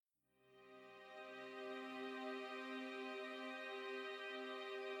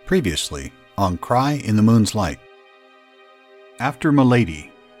Previously on Cry in the Moon's Light. After Milady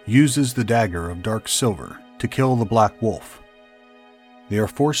uses the dagger of dark silver to kill the Black Wolf, they are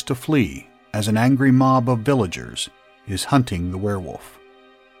forced to flee as an angry mob of villagers is hunting the werewolf.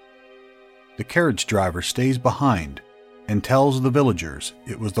 The carriage driver stays behind and tells the villagers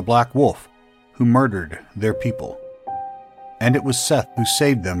it was the Black Wolf who murdered their people, and it was Seth who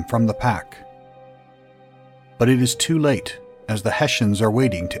saved them from the pack. But it is too late, as the Hessians are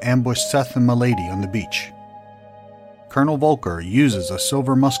waiting to ambush Seth and Milady on the beach. Colonel Volker uses a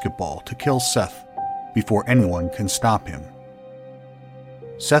silver musket ball to kill Seth before anyone can stop him.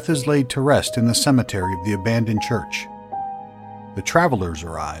 Seth is laid to rest in the cemetery of the abandoned church. The travelers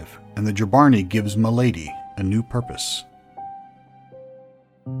arrive, and the Jabarni gives Milady a new purpose.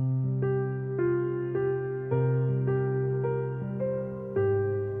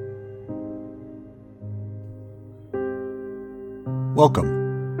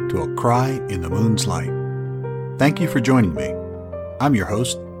 Welcome to A Cry in the Moon's Light. Thank you for joining me. I'm your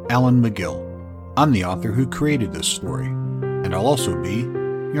host, Alan McGill. I'm the author who created this story, and I'll also be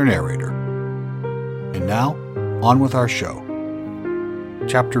your narrator. And now, on with our show.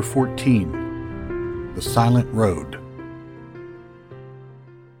 Chapter 14, The Silent Road.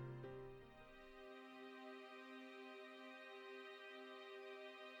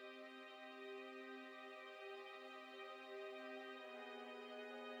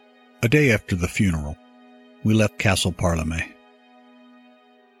 A day after the funeral, we left Castle Parlemay.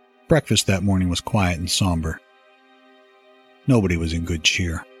 Breakfast that morning was quiet and somber. Nobody was in good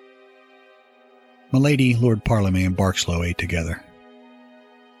cheer. Milady, Lord Parlemay, and Barkslow ate together.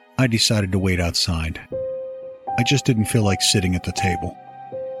 I decided to wait outside. I just didn't feel like sitting at the table.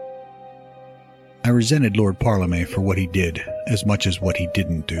 I resented Lord Parlemay for what he did as much as what he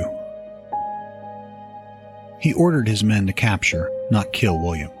didn't do. He ordered his men to capture, not kill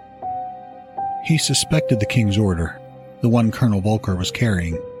William. He suspected the king's order, the one Colonel Volker was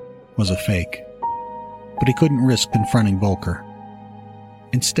carrying, was a fake, but he couldn't risk confronting Volker.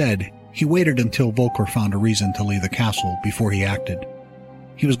 Instead, he waited until Volker found a reason to leave the castle before he acted.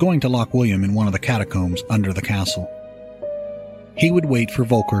 He was going to lock William in one of the catacombs under the castle. He would wait for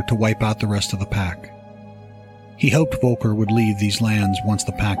Volker to wipe out the rest of the pack. He hoped Volker would leave these lands once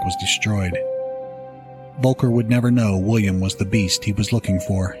the pack was destroyed. Volker would never know William was the beast he was looking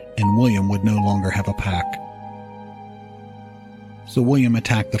for, and William would no longer have a pack. So William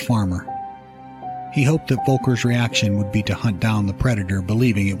attacked the farmer. He hoped that Volker's reaction would be to hunt down the predator,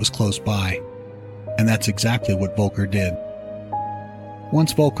 believing it was close by, and that's exactly what Volker did.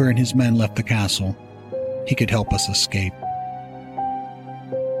 Once Volker and his men left the castle, he could help us escape.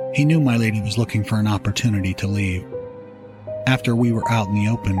 He knew Milady was looking for an opportunity to leave. After we were out in the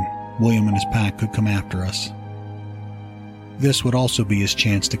open, William and his pack could come after us. This would also be his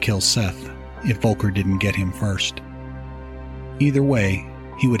chance to kill Seth if Volker didn't get him first. Either way,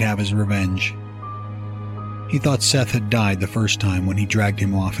 he would have his revenge. He thought Seth had died the first time when he dragged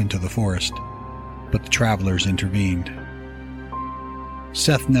him off into the forest, but the travelers intervened.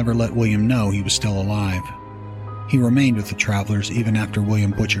 Seth never let William know he was still alive. He remained with the travelers even after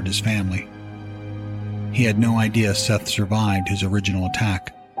William butchered his family. He had no idea Seth survived his original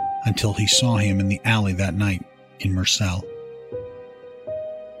attack until he saw him in the alley that night in Murcell.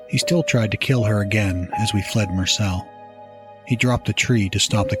 He still tried to kill her again as we fled Murcell. He dropped a tree to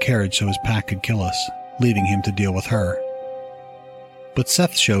stop the carriage so his pack could kill us, leaving him to deal with her. But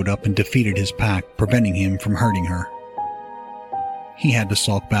Seth showed up and defeated his pack, preventing him from hurting her. He had to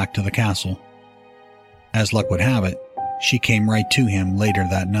sulk back to the castle. As luck would have it, she came right to him later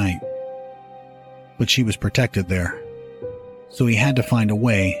that night. But she was protected there, so he had to find a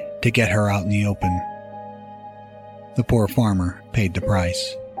way to get her out in the open. The poor farmer paid the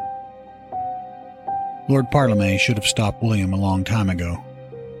price. Lord Parlemay should have stopped William a long time ago.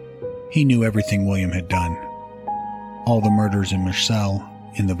 He knew everything William had done. All the murders in Murcell,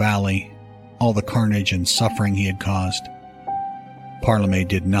 in the valley, all the carnage and suffering he had caused. Parlemay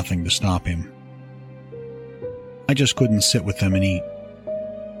did nothing to stop him. I just couldn't sit with them and eat.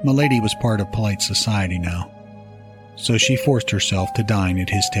 Milady was part of polite society now, so she forced herself to dine at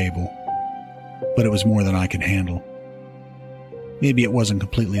his table. But it was more than I could handle. Maybe it wasn't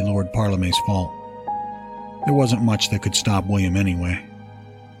completely Lord Parlemay's fault. There wasn't much that could stop William anyway.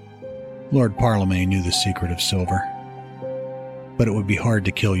 Lord Parlemay knew the secret of silver, but it would be hard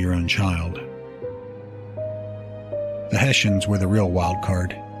to kill your own child. The Hessians were the real wild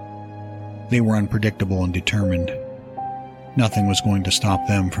card. They were unpredictable and determined. Nothing was going to stop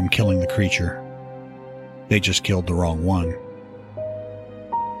them from killing the creature. They just killed the wrong one.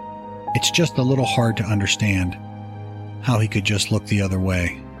 It's just a little hard to understand how he could just look the other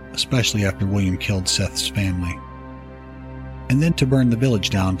way especially after William killed Seth's family. And then to burn the village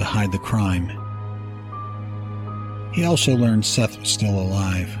down to hide the crime. He also learned Seth was still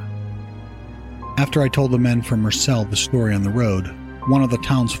alive. After I told the men from Murcell the story on the road, one of the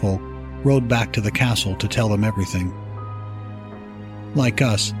townsfolk rode back to the castle to tell them everything. Like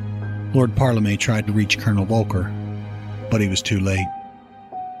us, Lord Parlemay tried to reach Colonel Volker, but he was too late.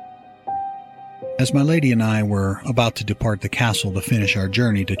 As my lady and I were about to depart the castle to finish our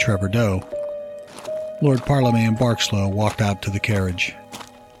journey to Trevordeau, Lord Parlemay and Barkslow walked out to the carriage.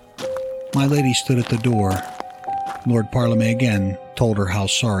 My lady stood at the door. Lord Parlemay again told her how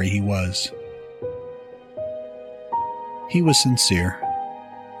sorry he was. He was sincere.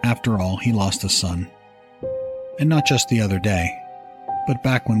 After all, he lost a son. And not just the other day, but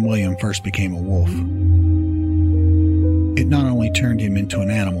back when William first became a wolf. It not only turned him into an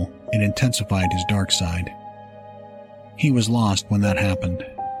animal, it intensified his dark side. He was lost when that happened,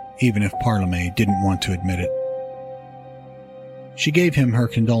 even if Parlemay didn't want to admit it. She gave him her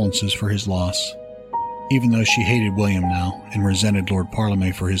condolences for his loss. Even though she hated William now and resented Lord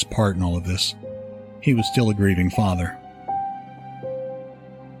Parlemay for his part in all of this, he was still a grieving father.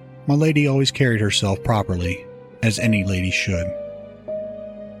 My lady always carried herself properly, as any lady should.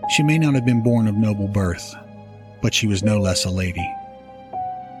 She may not have been born of noble birth, but she was no less a lady.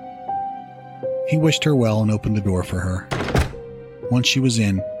 He wished her well and opened the door for her. Once she was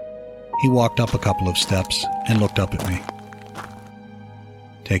in, he walked up a couple of steps and looked up at me.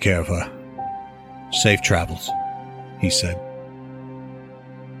 "Take care of her. Safe travels," he said.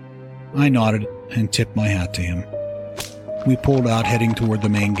 I nodded and tipped my hat to him. We pulled out, heading toward the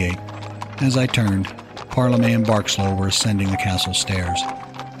main gate. As I turned, Parlemay and Barkslow were ascending the castle stairs.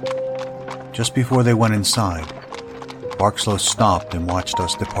 Just before they went inside, Barkslow stopped and watched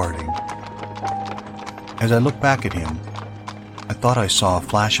us departing. As I looked back at him, I thought I saw a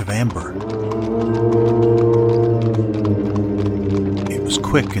flash of amber. It was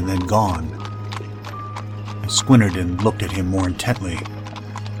quick and then gone. I squinted and looked at him more intently,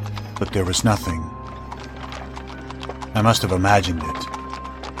 but there was nothing. I must have imagined it.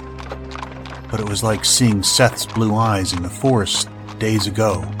 But it was like seeing Seth's blue eyes in the forest days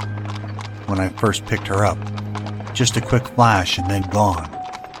ago, when I first picked her up. Just a quick flash and then gone.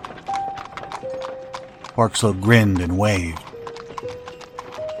 Barkslow grinned and waved.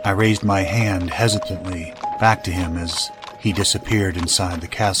 I raised my hand hesitantly back to him as he disappeared inside the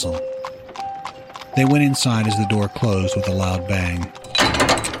castle. They went inside as the door closed with a loud bang.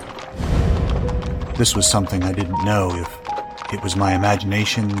 This was something I didn't know if it was my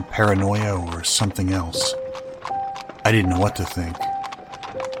imagination, paranoia, or something else. I didn't know what to think.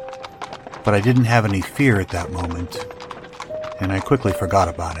 But I didn't have any fear at that moment, and I quickly forgot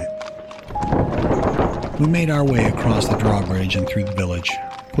about it. We made our way across the drawbridge and through the village,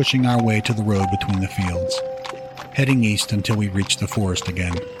 pushing our way to the road between the fields, heading east until we reached the forest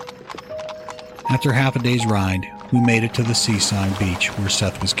again. After half a day's ride, we made it to the seaside beach where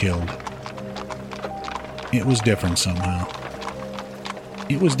Seth was killed. It was different somehow.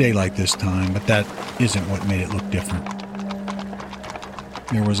 It was daylight this time, but that isn't what made it look different.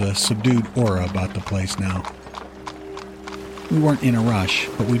 There was a subdued aura about the place now. We weren't in a rush,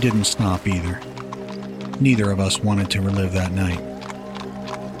 but we didn't stop either. Neither of us wanted to relive that night.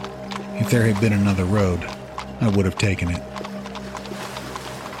 If there had been another road, I would have taken it.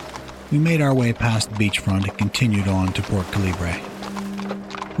 We made our way past the beachfront and continued on to Port Calibre.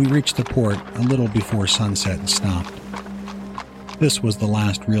 We reached the port a little before sunset and stopped. This was the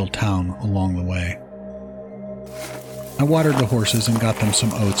last real town along the way. I watered the horses and got them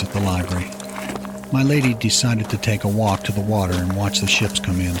some oats at the library. My lady decided to take a walk to the water and watch the ships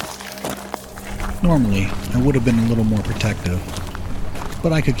come in. Normally, I would have been a little more protective,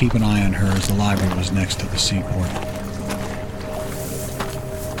 but I could keep an eye on her as the library was next to the seaport.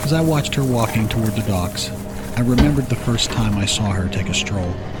 As I watched her walking toward the docks, I remembered the first time I saw her take a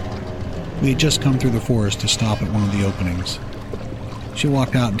stroll. We had just come through the forest to stop at one of the openings. She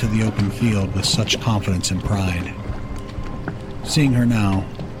walked out into the open field with such confidence and pride. Seeing her now,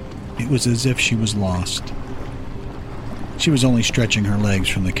 it was as if she was lost. She was only stretching her legs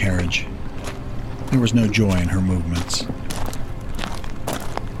from the carriage. There was no joy in her movements.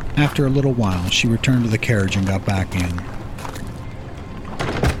 After a little while, she returned to the carriage and got back in.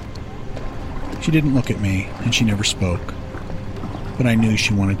 She didn't look at me, and she never spoke, but I knew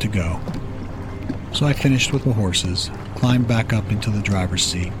she wanted to go. So I finished with the horses, climbed back up into the driver's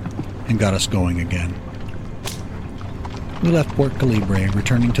seat, and got us going again. We left Port Calibre,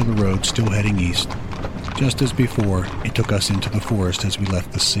 returning to the road still heading east. Just as before, it took us into the forest as we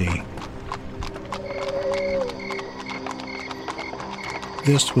left the sea.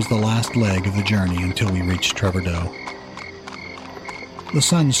 This was the last leg of the journey until we reached Trevordeau. The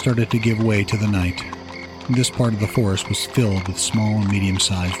sun started to give way to the night. This part of the forest was filled with small and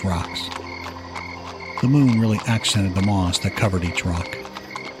medium-sized rocks. The moon really accented the moss that covered each rock.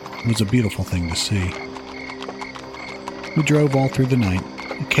 It was a beautiful thing to see. We drove all through the night.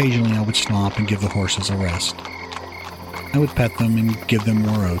 Occasionally I would stop and give the horses a rest. I would pet them and give them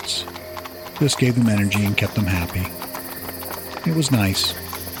more oats. This gave them energy and kept them happy. It was nice,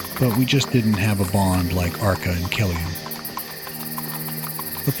 but we just didn't have a bond like Arca and Killian.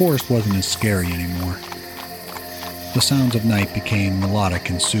 The forest wasn't as scary anymore. The sounds of night became melodic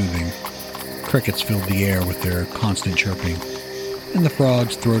and soothing. Crickets filled the air with their constant chirping, and the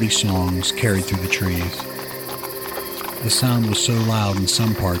frogs' throaty songs carried through the trees. The sound was so loud in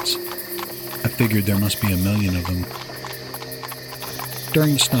some parts, I figured there must be 1,000,000 of them.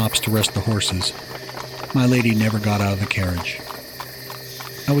 During the stops to rest the horses, my lady never got out of the carriage.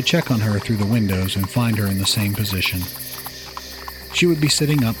 I would check on her through the windows and find her in the same position. She would be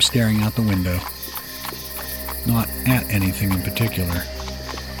sitting up staring out the window. Not at anything in particular,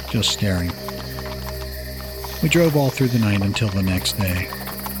 just staring. We drove all through the night until the next day.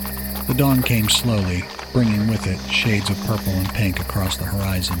 The dawn came slowly, bringing with it shades of purple and pink across the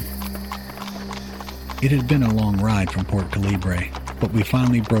horizon. It had been a long ride from Port Calibre, but we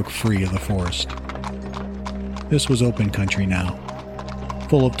finally broke free of the forest. This was open country now,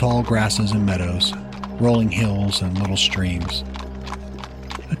 full of tall grasses and meadows, rolling hills and little streams.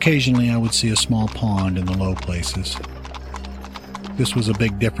 Occasionally I would see a small pond in the low places. This was a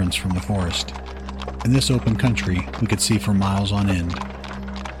big difference from the forest. In this open country, we could see for miles on end.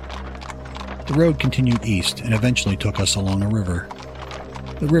 The road continued east and eventually took us along a river.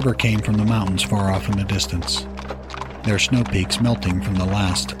 The river came from the mountains far off in the distance, their snow peaks melting from the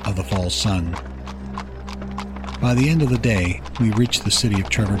last of the fall sun. By the end of the day, we reached the city of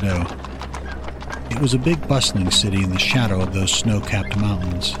Trevordeau. It was a big bustling city in the shadow of those snow-capped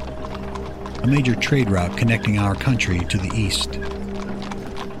mountains, a major trade route connecting our country to the east.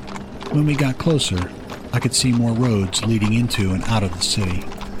 When we got closer, I could see more roads leading into and out of the city.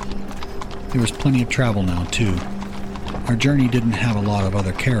 There was plenty of travel now, too. Our journey didn't have a lot of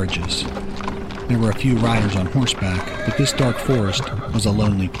other carriages. There were a few riders on horseback, but this dark forest was a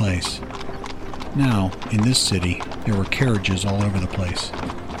lonely place. Now, in this city, there were carriages all over the place.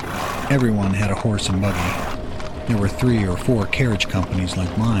 Everyone had a horse and buggy. There were 3 or 4 carriage companies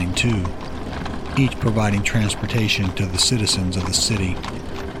like mine, too, each providing transportation to the citizens of the city.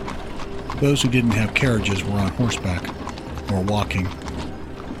 Those who didn't have carriages were on horseback or walking.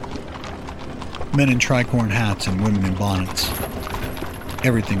 Men in tricorn hats and women in bonnets.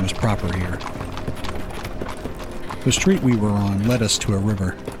 Everything was proper here. The street we were on led us to a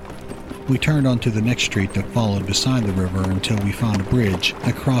river. We turned onto the next street that followed beside the river until we found a bridge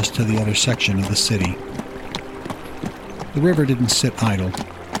that crossed to the other section of the city. The river didn't sit idle.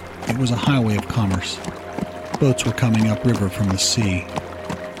 It was a highway of commerce. Boats were coming upriver from the sea,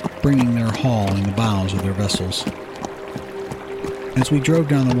 bringing their haul in the bows of their vessels. As we drove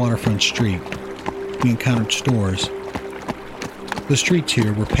down the waterfront street, we encountered stores. The streets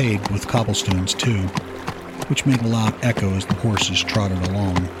here were paved with cobblestones too, which made a loud echo as the horses trotted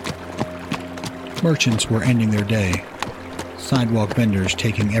along. Merchants were ending their day, sidewalk vendors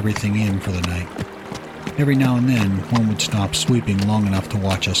taking everything in for the night. Every now and then, one would stop sweeping long enough to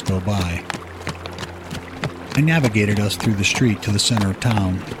watch us go by. I navigated us through the street to the center of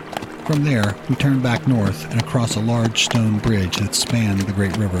town. From there, we turned back north and across a large stone bridge that spanned the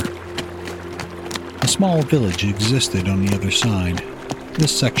great river. A small village existed on the other side.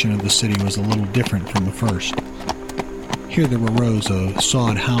 This section of the city was a little different from the first. Here there were rows of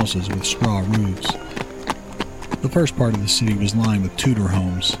sod houses with straw roofs. The first part of the city was lined with Tudor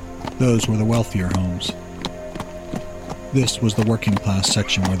homes. Those were the wealthier homes. This was the working class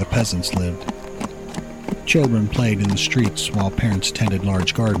section where the peasants lived. Children played in the streets while parents tended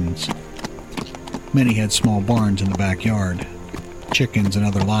large gardens. Many had small barns in the backyard, chickens and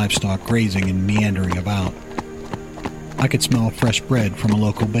other livestock grazing and meandering about. I could smell fresh bread from a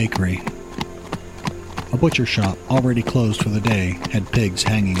local bakery. A butcher shop, already closed for the day, had pigs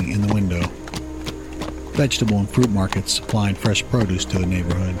hanging in the window. Vegetable and fruit markets supplied fresh produce to the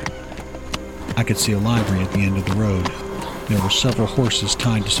neighborhood. I could see a livery at the end of the road. There were several horses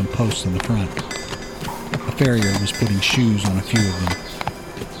tied to some posts in the front. A farrier was putting shoes on a few of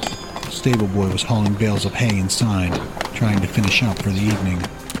them. A stable boy was hauling bales of hay inside, trying to finish up for the evening.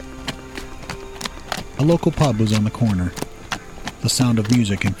 A local pub was on the corner, the sound of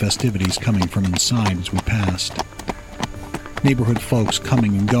music and festivities coming from inside as we passed. Neighborhood folks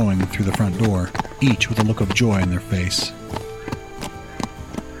coming and going through the front door, each with a look of joy on their face.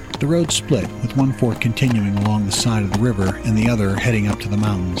 The road split, with one fork continuing along the side of the river and the other heading up to the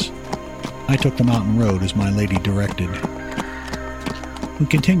mountains. I took the mountain road as my lady directed. We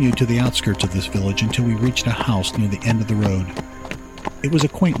continued to the outskirts of this village until we reached a house near the end of the road. It was a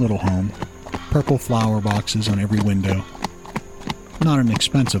quaint little home, purple flower boxes on every window. Not an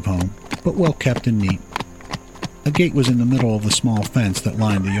expensive home, but well kept and neat. A gate was in the middle of the small fence that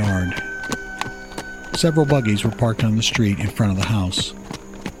lined the yard. Several buggies were parked on the street in front of the house.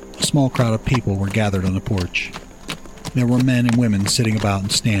 A small crowd of people were gathered on the porch. There were men and women sitting about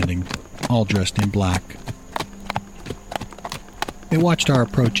and standing, all dressed in black. They watched our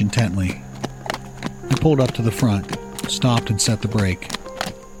approach intently. I pulled up to the front, stopped and set the brake.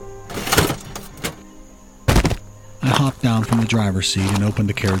 I hopped down from the driver's seat and opened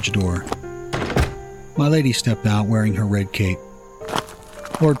the carriage door. My lady stepped out wearing her red cape.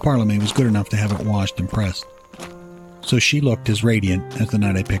 Lord Parlemy was good enough to have it washed and pressed, so she looked as radiant as the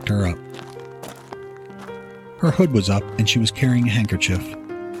night I picked her up. Her hood was up and she was carrying a handkerchief.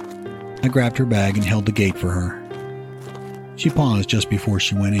 I grabbed her bag and held the gate for her. She paused just before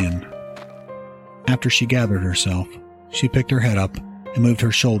she went in. After she gathered herself, she picked her head up and moved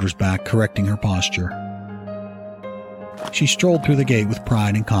her shoulders back, correcting her posture. She strolled through the gate with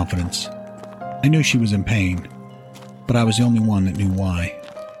pride and confidence. I knew she was in pain, but I was the only one that knew why.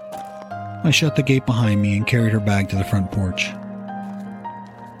 I shut the gate behind me and carried her bag to the front porch.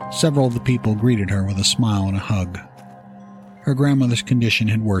 Several of the people greeted her with a smile and a hug. Her grandmother's condition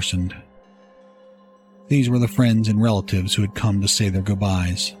had worsened. These were the friends and relatives who had come to say their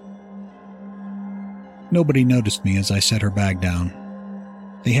goodbyes. Nobody noticed me as I set her bag down.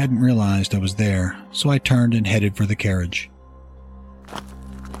 They hadn't realized I was there, so I turned and headed for the carriage.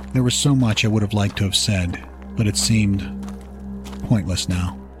 There was so much I would have liked to have said, but it seemed pointless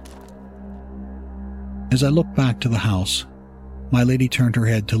now. As I looked back to the house, my lady turned her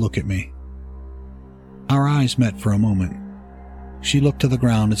head to look at me. Our eyes met for a moment. She looked to the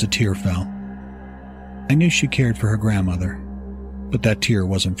ground as a tear fell. I knew she cared for her grandmother, but that tear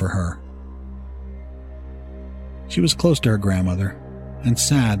wasn't for her. She was close to her grandmother, and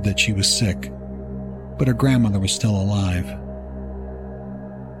sad that she was sick, but her grandmother was still alive.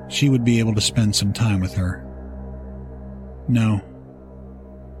 She would be able to spend some time with her. No,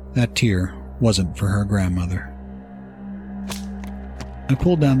 that tear wasn't for her grandmother. I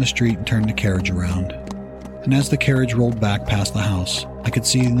pulled down the street and turned the carriage around, and as the carriage rolled back past the house, I could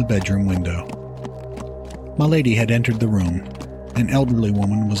see in the bedroom window. My lady had entered the room. An elderly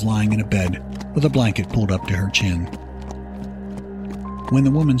woman was lying in a bed with a blanket pulled up to her chin. When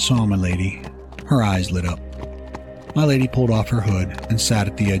the woman saw my lady, her eyes lit up. My lady pulled off her hood and sat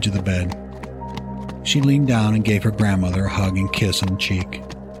at the edge of the bed. She leaned down and gave her grandmother a hug and kiss on the cheek.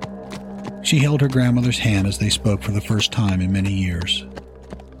 She held her grandmother's hand as they spoke for the first time in many years.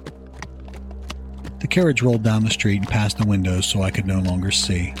 The carriage rolled down the street and past the windows so I could no longer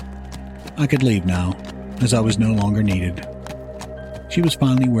see. I could leave now, as I was no longer needed. She was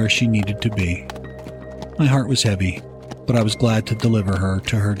finally where she needed to be. My heart was heavy, but I was glad to deliver her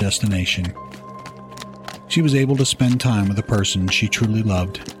to her destination. She was able to spend time with a person she truly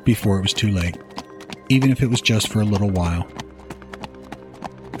loved before it was too late, even if it was just for a little while.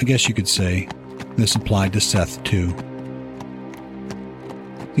 I guess you could say this applied to Seth too.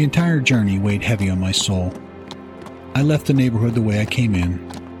 The entire journey weighed heavy on my soul. I left the neighborhood the way I came in.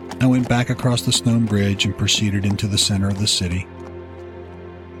 I went back across the stone bridge and proceeded into the center of the city.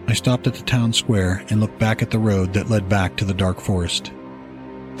 I stopped at the town square and looked back at the road that led back to the dark forest.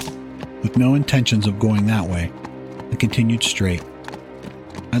 With no intentions of going that way, I continued straight.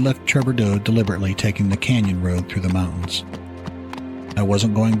 I left Trevordeau deliberately, taking the canyon road through the mountains. I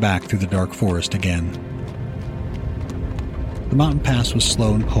wasn't going back through the dark forest again. The mountain pass was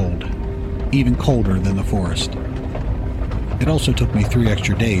slow and cold, even colder than the forest. It also took me 3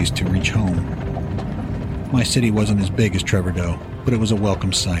 extra days to reach home. My city wasn't as big as Trevordeau, but it was a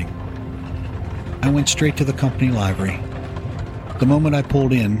welcome sight. I went straight to the company library. The moment I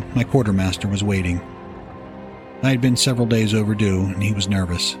pulled in, my quartermaster was waiting. I had been several days overdue, and he was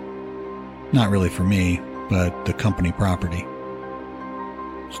nervous. Not really for me, but the company property.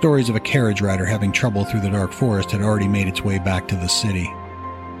 Stories of a carriage rider having trouble through the dark forest had already made its way back to the city.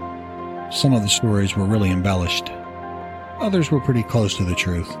 Some of the stories were really embellished. Others were pretty close to the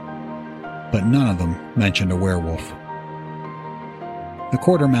truth, but none of them mentioned a werewolf. The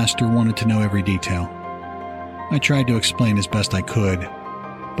quartermaster wanted to know every detail. I tried to explain as best I could,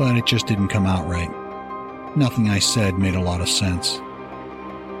 but it just didn't come out right. Nothing I said made a lot of sense.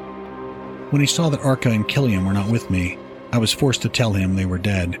 When he saw that Arca and Killian were not with me, I was forced to tell him they were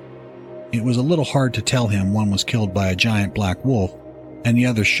dead. It was a little hard to tell him one was killed by a giant black wolf, and the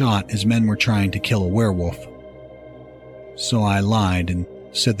other shot as men were trying to kill a werewolf. So I lied and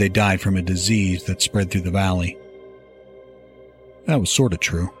said they died from a disease that spread through the valley. That was sort of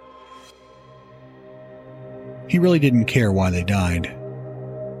true. He really didn't care why they died.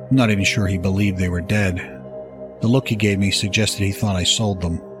 I'm not even sure he believed they were dead. The look he gave me suggested he thought I sold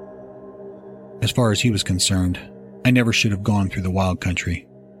them. As far as he was concerned, I never should have gone through the wild country.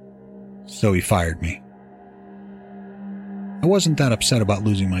 So he fired me. I wasn't that upset about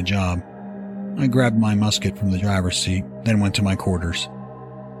losing my job. I grabbed my musket from the driver's seat, then went to my quarters.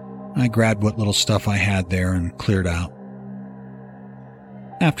 I grabbed what little stuff I had there and cleared out.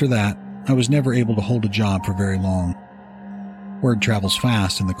 After that, I was never able to hold a job for very long. Word travels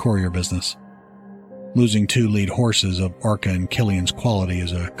fast in the courier business. Losing 2 lead horses of Arca and Killian's quality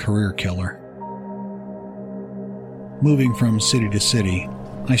is a career killer. Moving from city to city,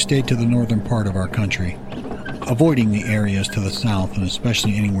 I stayed to the northern part of our country, avoiding the areas to the south and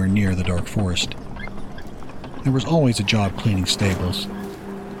especially anywhere near the dark forest. There was always a job cleaning stables.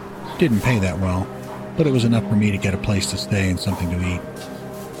 Didn't pay that well, but it was enough for me to get a place to stay and something to eat.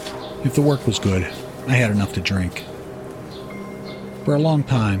 If the work was good, I had enough to drink. For a long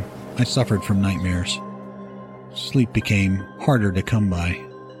time, I suffered from nightmares. Sleep became harder to come by.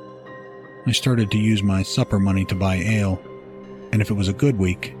 I started to use my supper money to buy ale, and if it was a good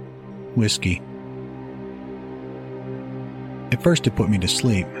week, whiskey. At first it put me to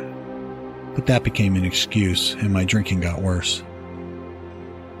sleep, but that became an excuse and my drinking got worse.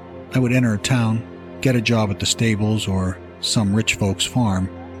 I would enter a town, get a job at the stables or some rich folks' farm.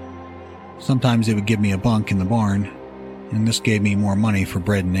 Sometimes they would give me a bunk in the barn, and this gave me more money for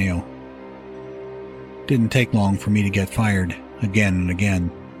bread and ale. Didn't take long for me to get fired again and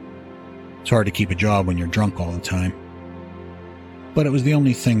again. It's hard to keep a job when you're drunk all the time. But it was the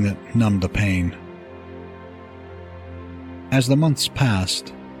only thing that numbed the pain. As the months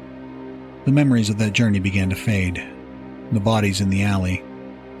passed, the memories of that journey began to fade. The bodies in the alley,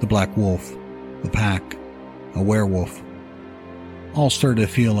 the black wolf, the pack, a werewolf, all started to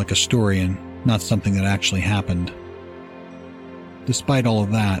feel like a story and not something that actually happened. Despite all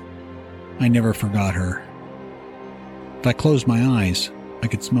of that, I never forgot her. If I closed my eyes, I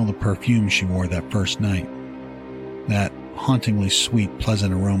could smell the perfume she wore that first night. That hauntingly sweet,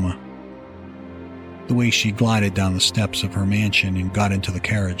 pleasant aroma. The way she glided down the steps of her mansion and got into the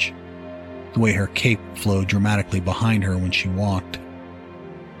carriage. The way her cape flowed dramatically behind her when she walked.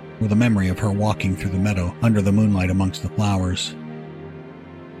 Or the memory of her walking through the meadow under the moonlight amongst the flowers.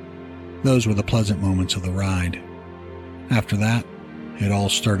 Those were the pleasant moments of the ride. After that, it all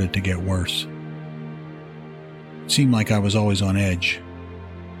started to get worse. It seemed like I was always on edge.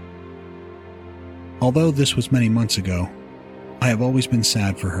 Although this was many months ago, I have always been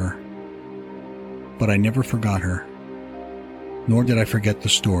sad for her. But I never forgot her, nor did I forget the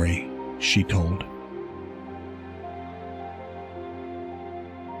story she told.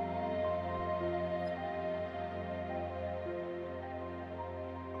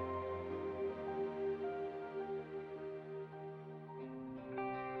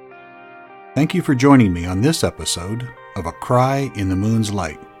 Thank you for joining me on this episode of A Cry in the Moon's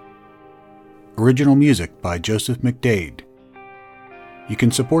Light. Original music by Joseph McDade. You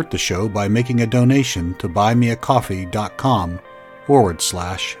can support the show by making a donation to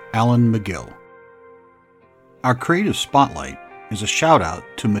buymeacoffee.com/Alan McGill. Our creative spotlight is a shout out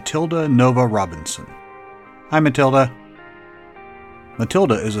to Matilda Nova Robinson. Hi Matilda.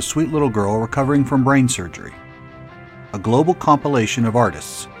 Matilda is a sweet little girl recovering from brain surgery. A global compilation of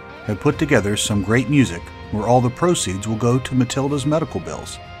artists have put together some great music where all the proceeds will go to Matilda's medical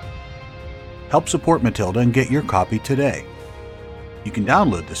bills. Help support Matilda and get your copy today. You can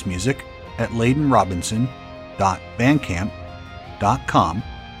download this music at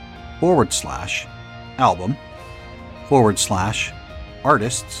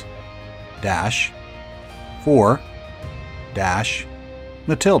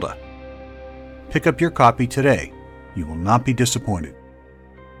Pick up your copy today. You will not be disappointed.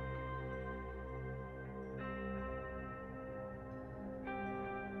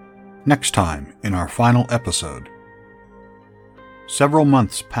 Next time in our final episode. Several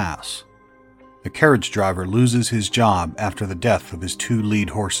months pass. The carriage driver loses his job after the death of his 2 lead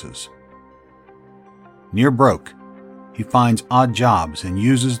horses. Near broke, he finds odd jobs and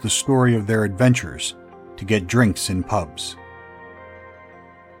uses the story of their adventures to get drinks in pubs.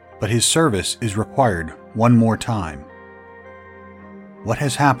 But his service is required one more time. What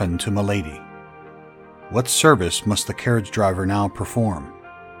has happened to Milady? What service must the carriage driver now perform?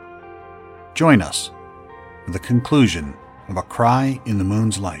 Join us for the conclusion of A Cry in the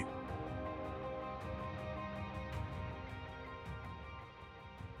Moon's Light.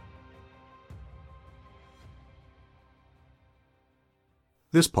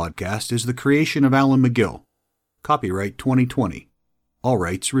 This podcast is the creation of Alan McGill. Copyright 2020. All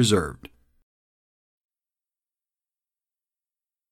rights reserved.